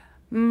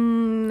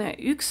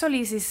 Üks oli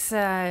siis,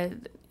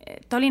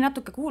 ta oli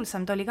natuke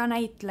kuulsam, ta oli ka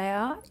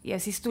näitleja ja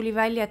siis tuli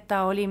välja, et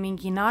ta oli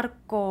mingi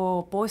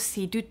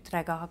narkobossi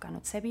tütrega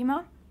hakanud sebima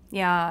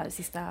ja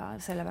siis ta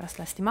sellepärast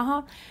lasti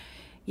maha.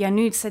 Ja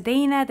nüüd see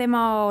teine,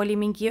 tema oli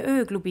mingi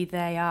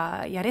ööklubide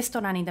ja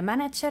restoranide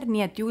manager,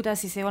 nii et ju ta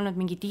siis ei olnud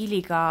mingi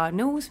diiliga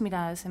nõus,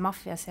 mida see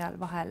maffia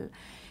seal vahel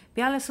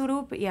peale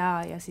surub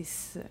ja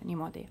siis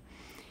niimoodi.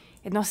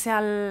 et noh,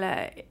 seal,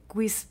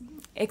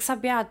 eks sa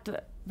pead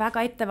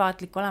väga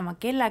ettevaatlik olema,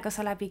 kellega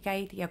sa läbi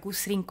käid ja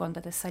kus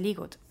ringkondades sa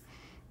liigud.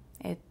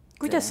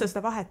 Kuidas sa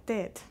seda vahet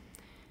teed?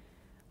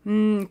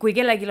 Kui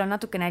kellelgi on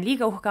natukene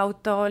liiga uhke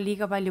auto,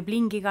 liiga palju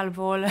blingi igal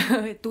pool,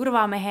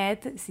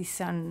 turvamehed, siis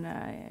see on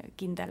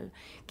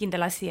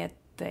kindel asi, et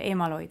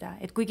eemal hoida.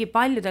 Et kuigi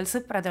paljudel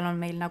sõpradel on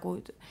meil nagu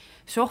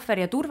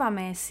šohver ja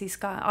turvamees, siis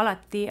ka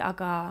alati,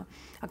 aga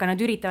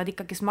nad üritavad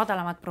ikkagi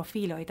madalamat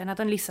profiili hoida,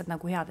 nad on lihtsalt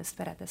nagu headest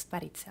peredest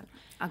pärit seal.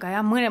 Aga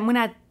jah,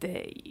 mõned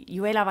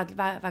ju elavad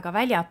väga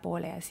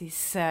väljapoole ja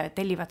siis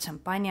tellivad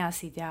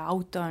šampanjasid ja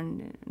auto on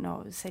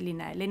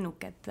selline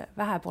lennuk, et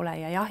vähe pole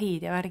ja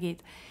jahid ja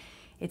värgid.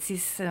 Et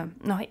siis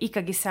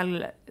ikkagi seal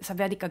sa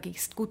pead ikkagi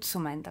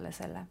kutsuma endale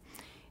selle.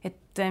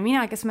 Et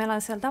mina, kes ma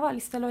elan seal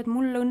tavalist elu, et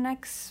mul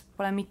õnneks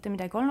pole mitte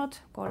midagi olnud,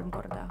 3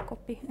 korda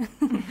kopi.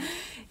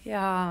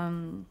 Ja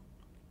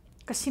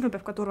kas sinul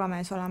peab ka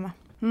turvamees olema?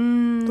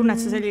 Tunned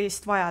sa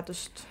sellist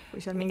vajadust,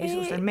 kui seal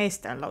mingisugusel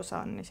meestel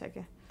lausa on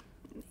isegi?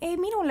 Ei,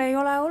 minul ei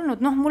ole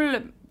olnud. Mul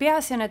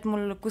peaasi on, et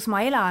kus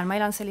ma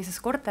elan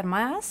sellises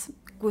kortermajas,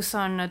 kus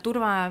on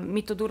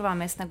mitu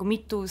turvameest, nagu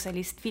mitu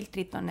sellist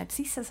filtrit on, et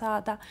sisse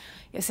saada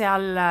ja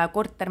seal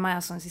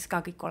kortermajas on siis ka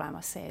kõik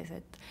olemas sees,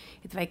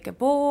 et väike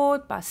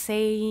pood,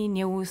 bassein,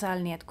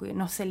 jõusal, nii et kui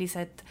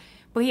sellised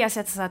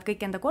põhiasjad sa saad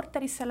kõik enda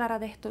korteris seal ära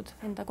tehtud,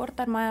 enda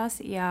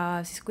kortermajas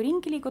ja siis kui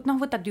ringi liigud,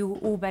 võtad ju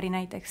Uberi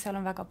näiteks,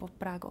 seal on väga popp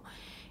praegu.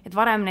 Et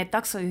varem need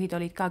taksojuhid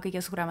olid ka kõige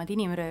suuremad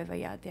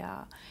inimröövajad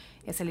ja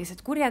sellised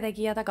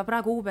kurjategijad, aga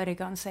praegu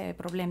Uberiga on see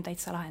probleem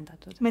täitsa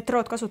lahendatud.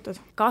 Metrood kasutad?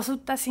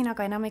 Kasutasin,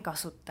 aga enam ei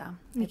kasuta.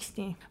 Miks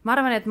nii? Ma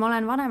arvan, et ma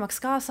olen vanemaks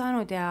ka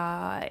saanud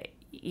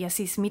ja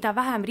siis mida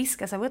vähem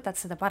riske sa võtad,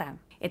 seda parem.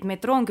 Et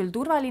metro on küll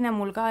turvaline,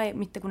 mul ka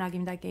mitte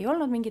kunagi midagi ei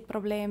olnud mingit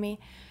probleemi.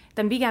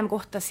 Ta on pigem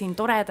kohtasin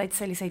toredaid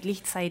selliseid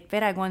lihtsaid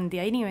perekondi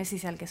ja inimesi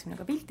seal, kes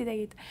minuga pilti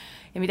tegid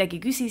ja midagi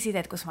küsisid,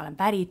 et kus ma olen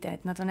pärit ja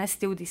et nad on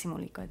hästi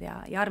uudishimulikud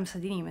ja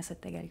armsad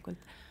inimesed tegelikult.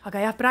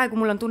 Aga jah, praegu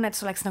mul on tunne, et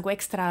see oleks nagu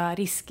ekstra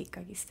risk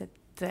ikkagist,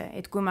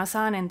 et kui ma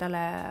saan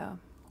endale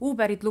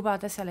Uberit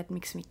lubada seal, et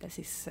miks mitte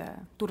siis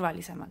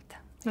turvalisemalt.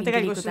 No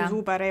tegelikult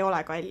Uber ei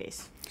ole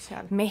kallis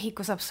seal.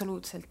 Mehhikos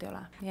absoluutselt ei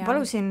ole. Ja.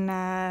 Palusin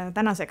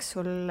tänaseks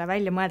sul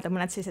välja mõelda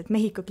mõned sellised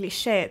Mehhiko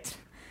klišeed.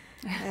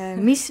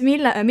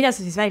 Mida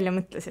sa siis välja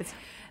mõtlesid?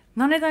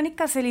 Need on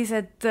ikka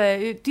sellised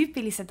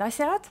tüüpilised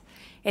asjad,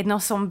 et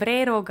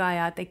sombreroga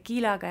ja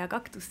tequilaga ja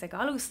kaktustega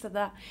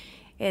alustada,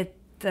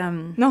 et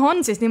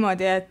on siis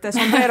niimoodi, et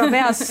sombrero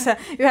peas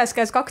ühes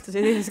käes kaktus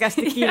ja teises käes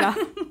tequila.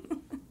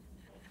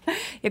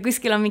 Ja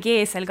kuskil on mingi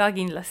eesel ka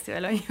kindlasti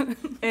veel, on ju.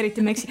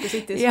 Eriti Mexico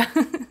City's.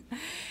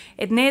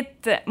 Et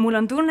mul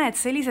on tunne, et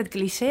sellised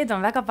klišeed on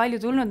väga palju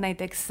tulnud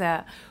näiteks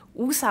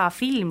USA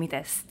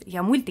filmidest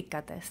ja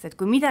multikatest, et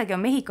kui midagi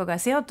on Mehhikoga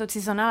seotud,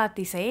 siis on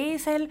alati see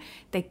eesel,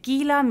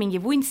 tequila, mingi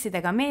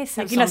vuntsidega mees,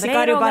 ja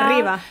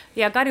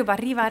karjub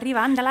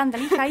arriva,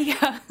 andel,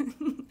 iga.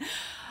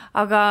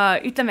 Aga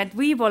ütleme, et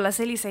võib-olla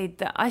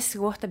selliseid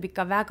asju kohtab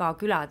ikka väga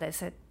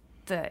külades,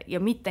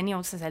 ja mitte nii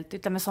otseselt,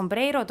 ütleme,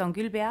 sombrerod on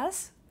küll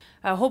peas,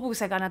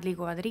 hobusega nad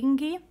liiguvad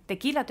ringi,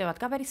 tequila teevad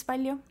ka päris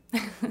palju.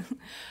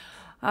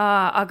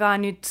 Aga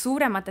nüüd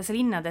suuremates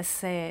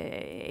linnades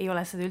ei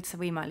ole seda üldse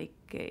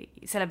võimalik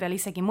selle peale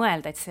isegi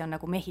mõelda, et see on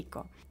nagu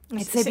Mehhiko.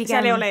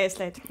 Seal ei ole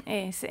eesleid?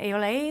 Ei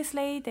ole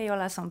eesleid, ei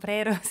ole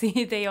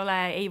sombrerosid, ei ole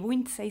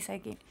vuntse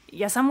isegi.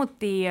 Ja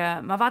samuti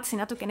ma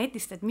vaatasin natuke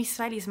netist, et mis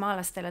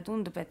välismaalastele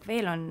tundub, et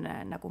veel on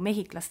nagu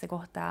mehhiklaste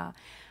kohta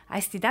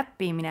hästi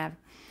täppi minev,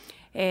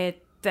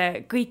 et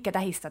kõike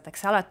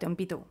tähistatakse, alati on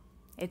pidu.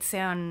 Et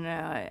see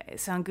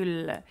on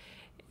küll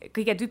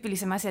kõige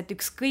tüüpilisem asi, et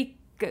ükskõik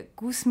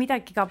kus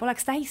midagi ka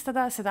poleks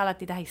tähistada, seda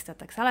alati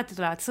tähistatakse. Alati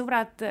tulevad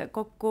sõbrad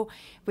kokku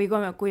või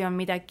kui on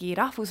midagi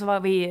rahvusva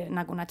või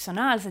nagu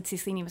natsionaalsed,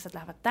 siis inimesed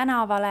lähevad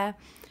tänavale,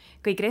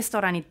 kõik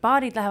restoranid,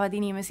 baarid lähevad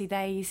inimesi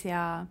täis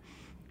ja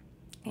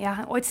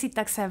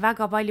otsitakse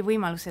väga palju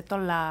võimalusi, et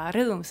olla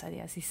rõõmsad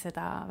ja siis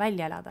seda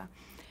välja elada.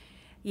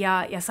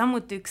 Ja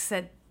samuti üks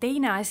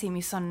teine asi,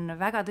 mis on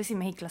väga tõsi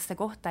mehhiklaste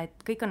kohta,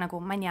 et kõik on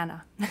nagu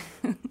mañana.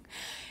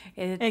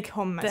 Ehk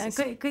homme siis.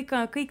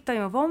 Kõik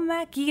toimub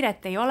homme,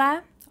 kiiret ei ole,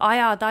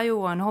 ajataju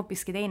on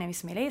hoopiski teine,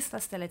 mis meil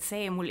eestlastel, et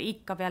see mul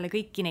ikka peale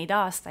kõiki neid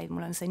aastaid,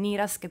 mul on see nii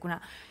raske, kuna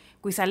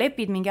kui sa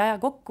lepid mingi aja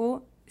kokku,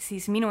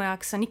 siis minu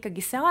jaoks on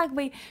ikkagi see aeg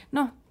või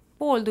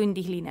pool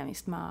tundi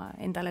hilinemist ma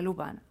endale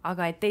luban,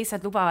 aga et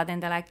teised lubavad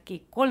endale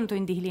äkki 3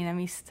 tundi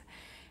hilinemist.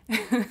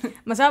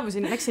 Ma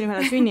läksin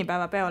ühele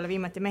sünnipäevapeole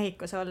viimati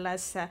Mehhikos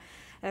olles,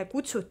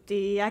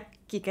 kutsuti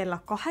äkki kella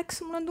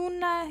 8, mul on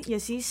tunne, ja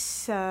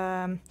siis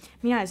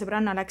mina ja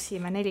sõbranna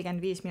läksime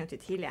 45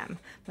 minutit hiljem.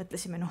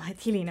 Mõtlesime,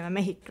 et hilineme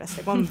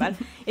mehhiklaste kombel.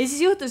 Ja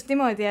siis juhtus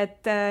niimoodi,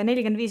 et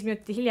 45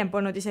 minutit hiljem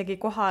polnud isegi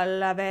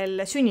kohal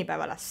veel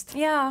sünnipäevalast.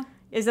 Ja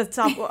siis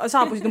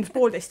saabusid umbes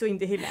 1,5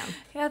 tundi hiljem.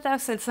 Ja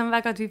täpselt, see on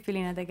väga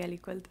tüüpiline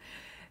tegelikult.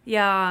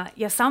 Ja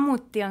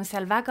samuti on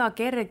seal väga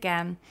kerge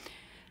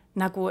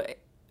nagu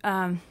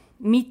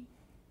mitte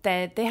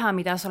teha,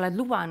 mida sa oled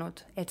lubanud,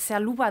 et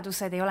seal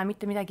lubadused ei ole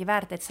mitte midagi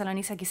väärt, et seal on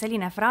isegi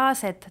selline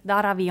fraas, et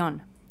dar avion,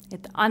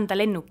 et anda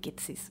lennukit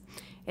siis.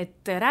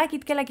 Et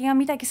räägid kellegiga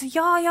midagi,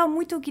 ja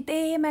muidugi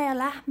teeme ja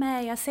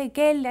lähme ja see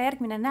kell ja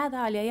järgmine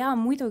nädal ja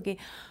muidugi,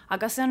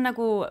 aga see on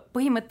nagu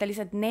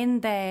põhimõtteliselt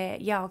nende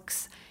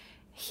jaoks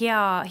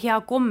hea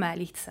komme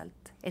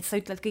lihtsalt, et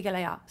sa ütled kõigele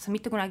ja, sa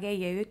mitte kunagi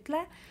ei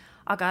ütle,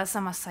 aga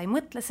samas sa ei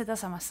mõtle seda,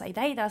 samas sa ei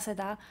täida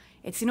seda,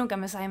 et sinuga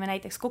me saime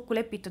näiteks kokku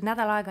lepitud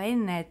nädal aega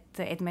enne,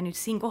 et me nüüd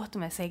siin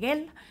kohtume see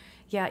kell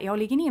ja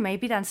oligi nii, me ei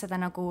pidanud seda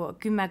nagu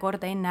 10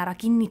 korda enne ära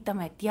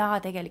kinnitama, et jaa,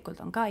 tegelikult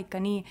on ka ikka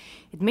nii,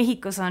 et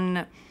Mehhikos on,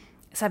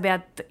 sa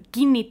pead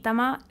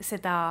kinnitama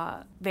seda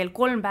veel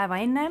 3 päeva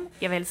ennem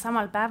ja veel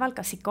samal päeval,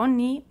 kas ikka on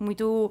nii,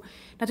 muidu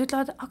nad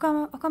ütlevad,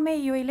 aga me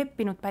ju ei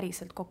leppinud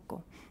päriselt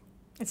kokku.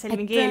 Et see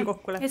oli mingi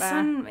eelkokkulepe.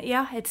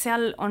 Jah, et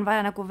seal on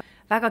vaja nagu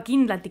väga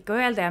kindlalt ikka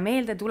öelda ja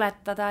meelde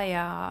tuletada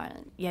ja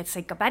et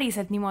see ikka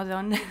päriselt niimoodi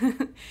on.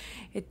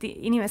 Et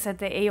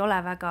inimesed ei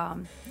ole väga,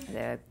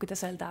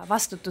 kuidas öelda,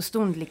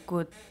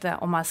 vastutustundlikud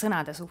oma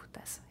sõnade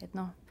suhtes. Et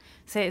noh,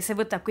 see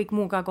võtab kõik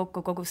muu ka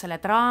kokku, kogu selle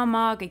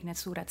draama, kõik need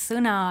suured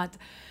sõnad,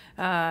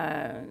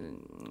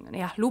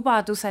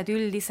 lubadused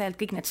üldiselt,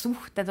 kõik need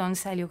suhted on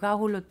seal ju ka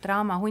hullud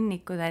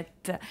draamahunnikud,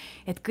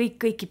 et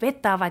kõiki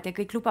petavad ja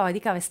kõik lubavad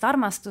igavest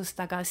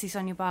armastust, aga siis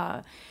on juba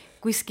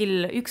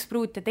kuskil üks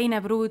pruut ja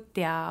teine pruut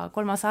ja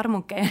 3.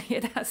 armuke ja nii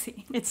edasi.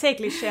 Et see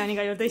klišee on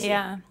iga ju tõsi.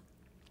 Ja,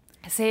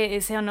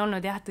 see on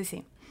olnud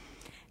tõsi.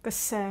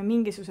 Kas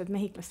mingisugused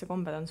mehhiklaste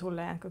kombed on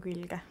sulle jäänud ka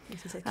külge?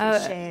 Siis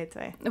klišeed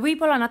või?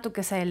 Võib-olla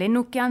natuke see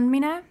lennuki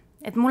andmine,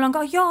 et mul on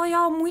ka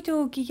ja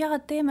muidugi,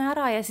 teeme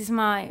ära ja siis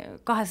ma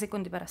 2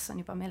 sekundi pärast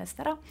on juba meelest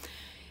ära.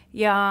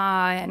 Ja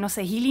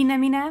see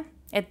hilinemine,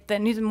 et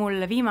nüüd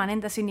mul viimane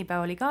enda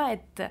sünnipäev oli ka,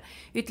 et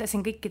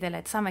ütlesin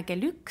kõikidele, et saame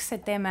kell 1,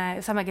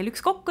 saame kell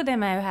 1 kokku,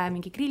 teeme ühe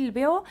mingi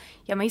grillpeo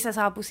ja ma ise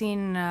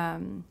saabusin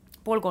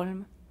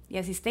 2:30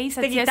 ja siis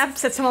teised... Tegi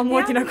täpselt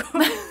samamoodi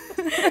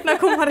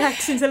nagu ma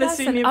rääkisin sellest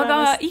sünnipäevast.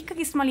 Aga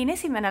ikkagist ma olin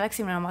esimene,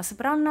 läksime oma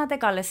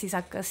sõbrannadega, alles siis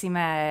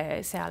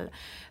hakkasime seal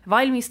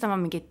valmistama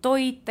mingeid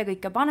toite,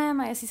 kõike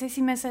panema ja siis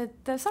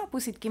esimesed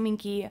saabusidki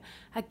mingi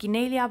äkki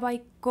 4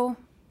 paiku.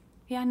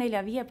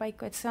 4-5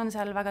 paiku, et see on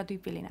seal väga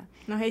tüüpiline.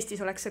 Eestis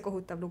oleks see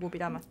kohutav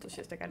lugupidamatus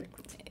just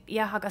tegelikult.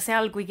 Jah, aga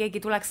seal, kui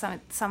keegi tuleks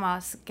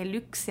samas kell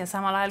 1 ja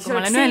samal ajal, kui ma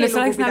olen öelnud,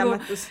 see oleks nagu,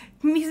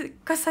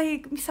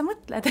 mis sa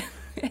mõtled?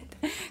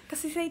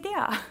 Kas siis ei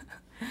tea?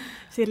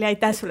 Sirli,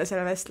 aitäh sulle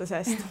selle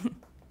vestluse eest.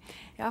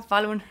 Jah,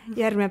 palun.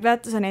 Järgmine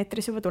peatus on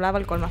eetris juba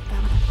tuleval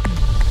kolmapäeval.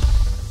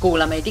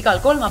 Kuula meid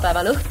igal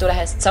kolmapäeval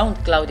Õhtulehest,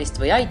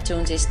 SoundCloudist või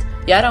iTunesist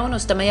ja ära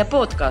unusta meie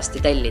podcasti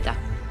tellida.